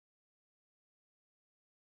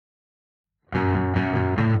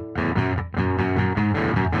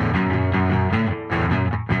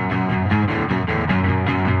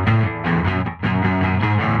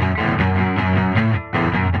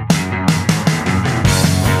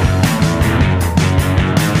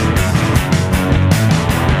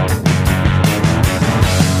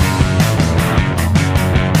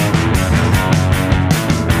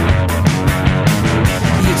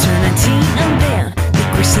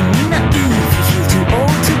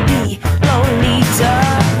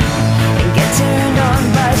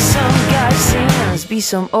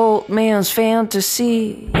some old man's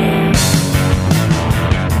fantasy.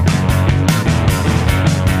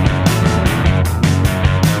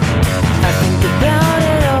 I think about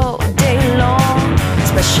it all day long,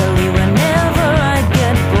 especially whenever I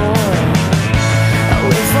get bored. I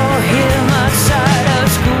wait for him outside of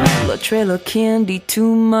school, a trail of candy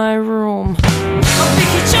to my room. I'll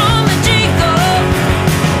pick a charm and jingle.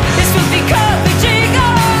 This will be coffee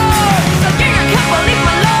jingle. So drink a cup, I'll leave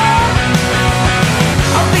my love.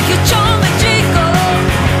 I'll pick a charm and jingle.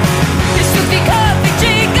 This will be coffee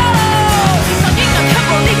jingle. So drink a cup,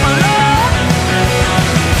 I'll leave my love.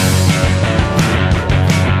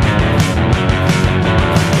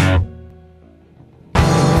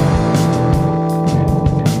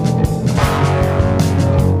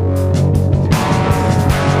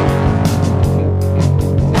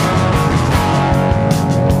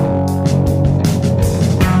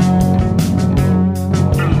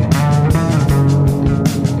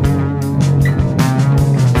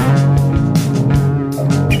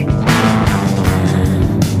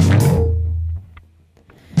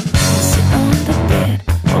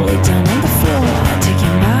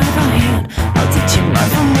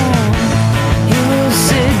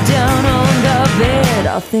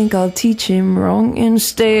 I think I'll teach him wrong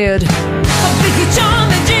instead. I'll pick a charm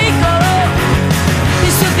and jingle.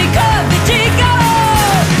 This will be coffee jingle.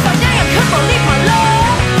 So dang, I can't believe my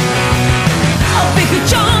love. I'll pick a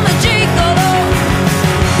charm and jingle.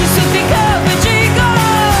 This will be coffee jingle.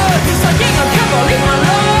 So dang, I can't believe my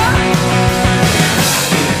love.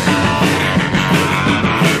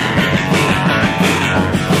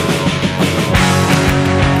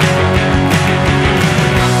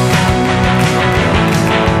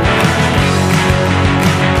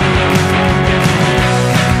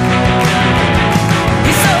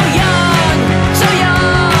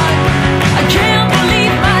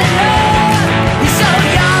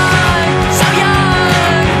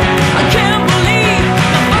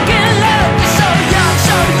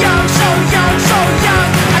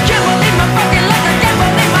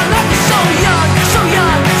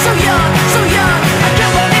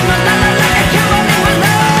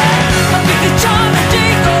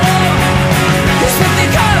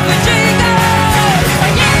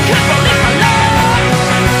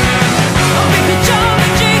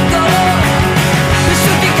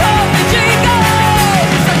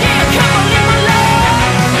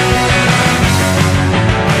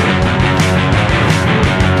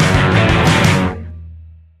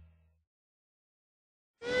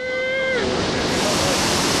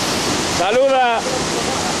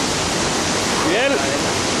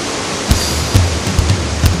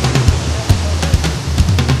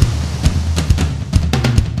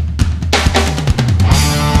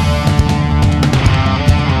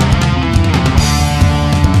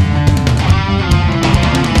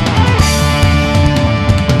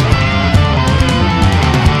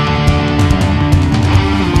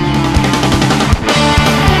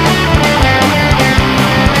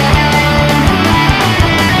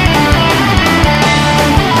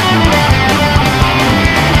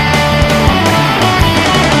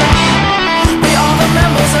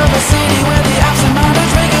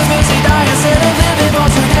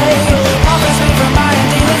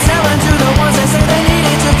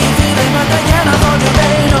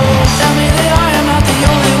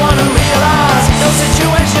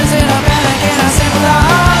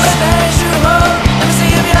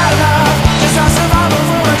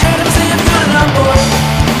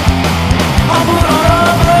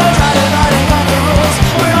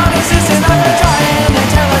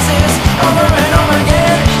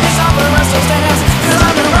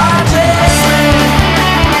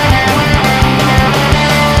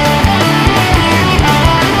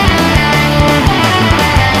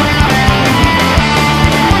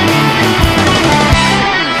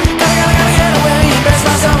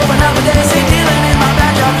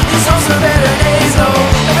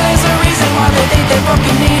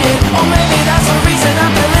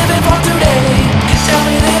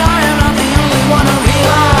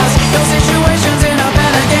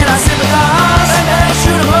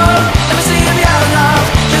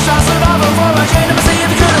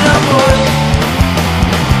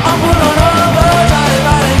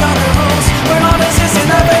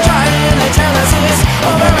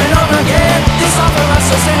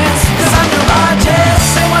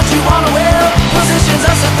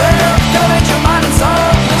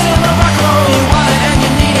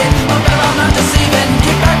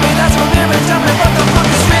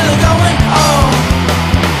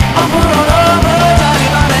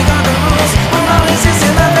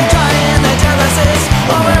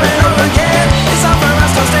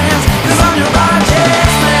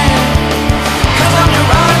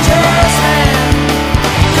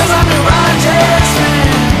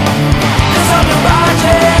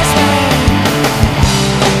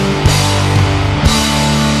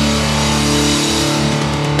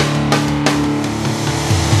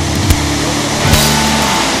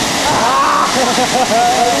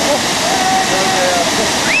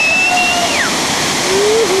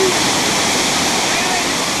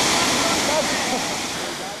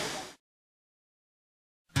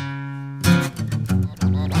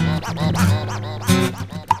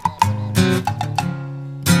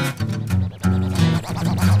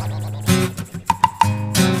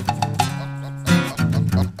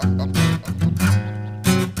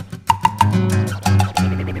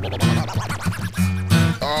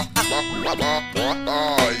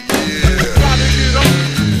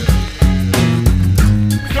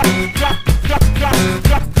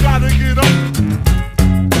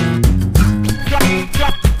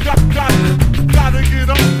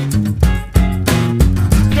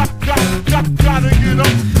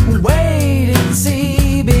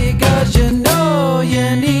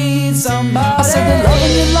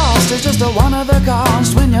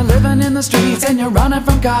 cost when you're living in the streets and you're running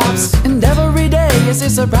from cops. And every day it's a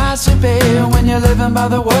surprise to pay when you're living by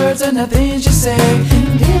the words and the things you say.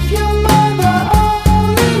 And if your mother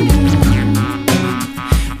only knew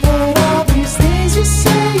that all these things you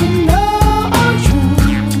say you know are true.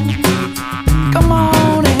 Come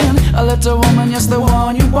on in, a little woman, yes, the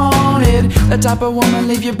one you wanted. The type of woman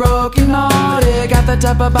leave you broken hearted. Got the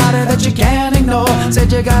type of body that you can't ignore.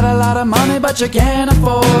 Said you got a lot of money but you can't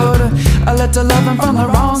afford a little loving from the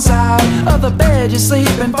wrong side of the bed. You're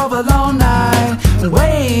sleeping for the long night.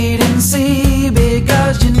 Wait and see,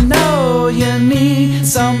 because you know you need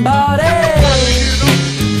somebody.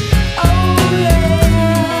 Oh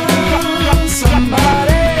yeah,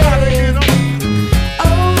 somebody.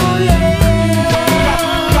 Oh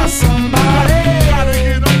yeah, somebody.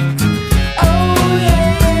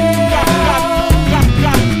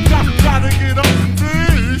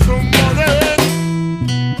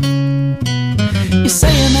 You're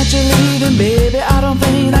saying that you're leaving, baby, I don't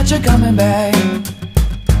think that you're coming back.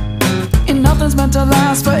 And nothing's meant to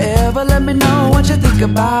last forever, let me know what you think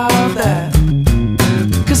about that.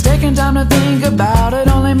 Cause taking time to think about it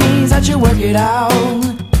only means that you work it out.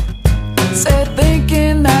 Said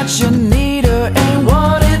thinking that you need